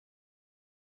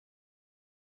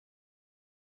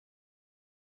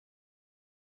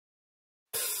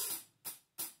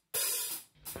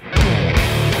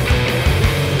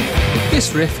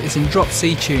This riff is in drop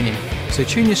C tuning, so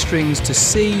tune your strings to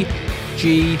C,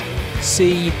 G,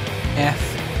 C,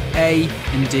 F, A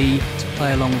and D to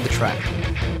play along with the track.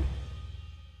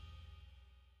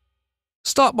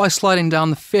 Start by sliding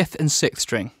down the 5th and 6th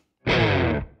string.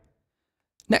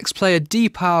 Next play a D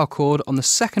power chord on the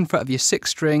 2nd fret of your 6th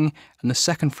string and the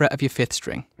 2nd fret of your 5th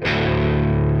string.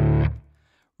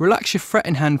 Relax your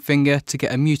fretting hand finger to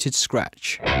get a muted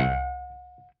scratch.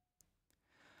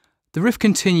 The riff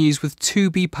continues with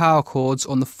 2 B power chords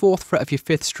on the 4th fret of your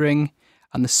 5th string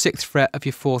and the 6th fret of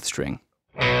your 4th string.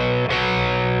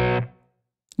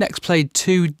 Next play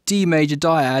 2 D major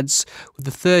dyads with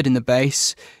the 3rd in the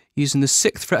bass using the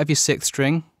 6th fret of your 6th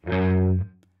string,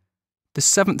 the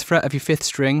 7th fret of your 5th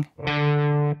string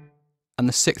and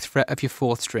the 6th fret of your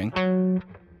 4th string.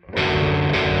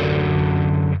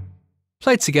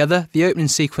 Played together, the opening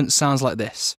sequence sounds like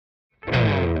this.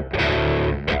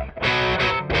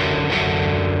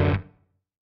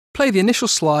 Play the initial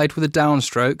slide with a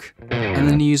downstroke and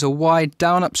then use a wide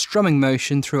down-up strumming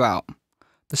motion throughout.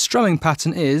 The strumming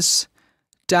pattern is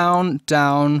down,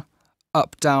 down,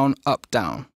 up, down, up,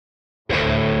 down. The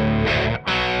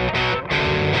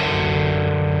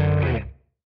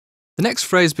next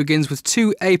phrase begins with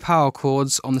 2 A power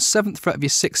chords on the 7th fret of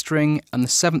your 6th string and the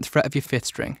 7th fret of your 5th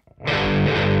string.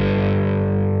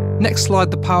 Next slide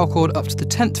the power chord up to the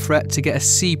 10th fret to get a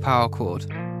C power chord.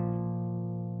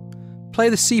 Play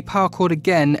the C power chord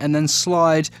again and then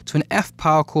slide to an F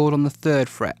power chord on the 3rd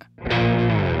fret.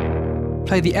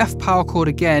 Play the F power chord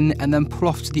again and then pull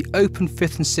off to the open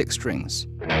 5th and 6th strings.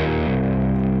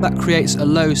 That creates a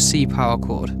low C power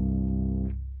chord.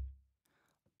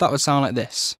 That would sound like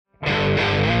this.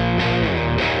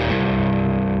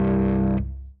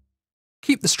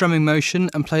 Keep the strumming motion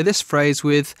and play this phrase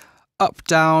with up,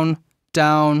 down,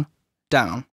 down,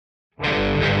 down.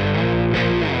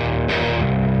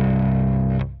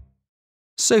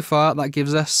 So far that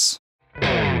gives us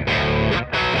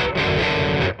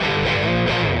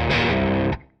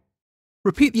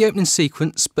repeat the opening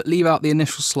sequence but leave out the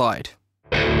initial slide.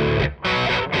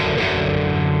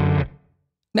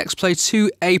 Next play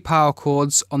 2 A power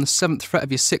chords on the 7th fret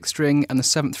of your 6th string and the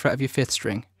 7th fret of your 5th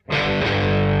string.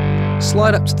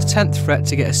 Slide up to the 10th fret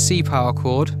to get a C power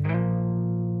chord.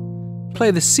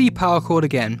 Play the C power chord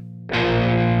again.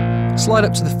 Slide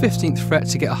up to the 15th fret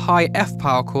to get a high F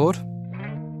power chord.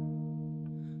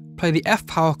 Play the F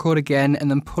power chord again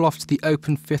and then pull off to the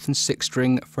open 5th and 6th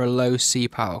string for a low C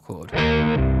power chord.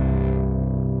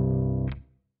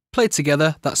 Played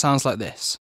together, that sounds like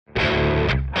this.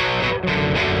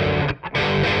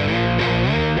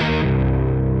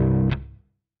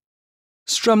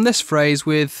 Strum this phrase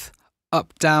with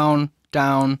up, down,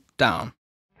 down, down.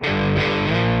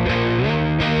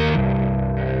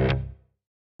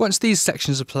 Once these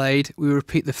sections are played, we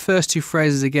repeat the first 2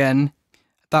 phrases again.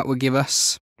 That will give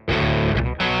us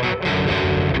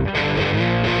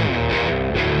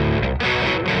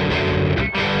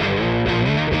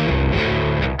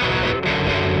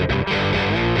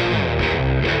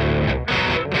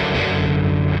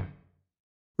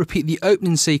repeat the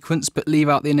opening sequence but leave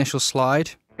out the initial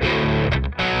slide.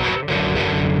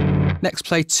 Next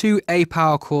play 2 A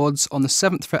power chords on the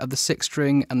 7th fret of the 6th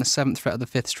string and the 7th fret of the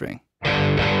 5th string.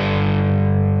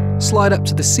 Slide up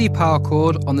to the C power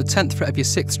chord on the 10th fret of your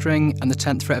 6th string and the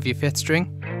 10th fret of your 5th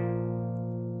string.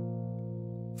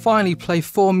 Finally play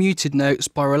 4 muted notes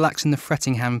by relaxing the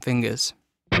fretting hand fingers.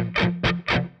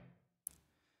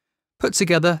 Put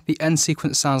together, the end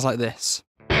sequence sounds like this.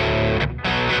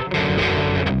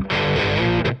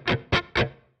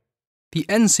 The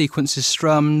end sequence is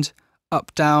strummed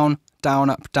up, down, down,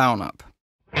 up, down, up.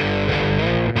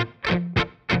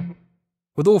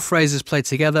 With all phrases played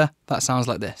together, that sounds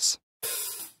like this.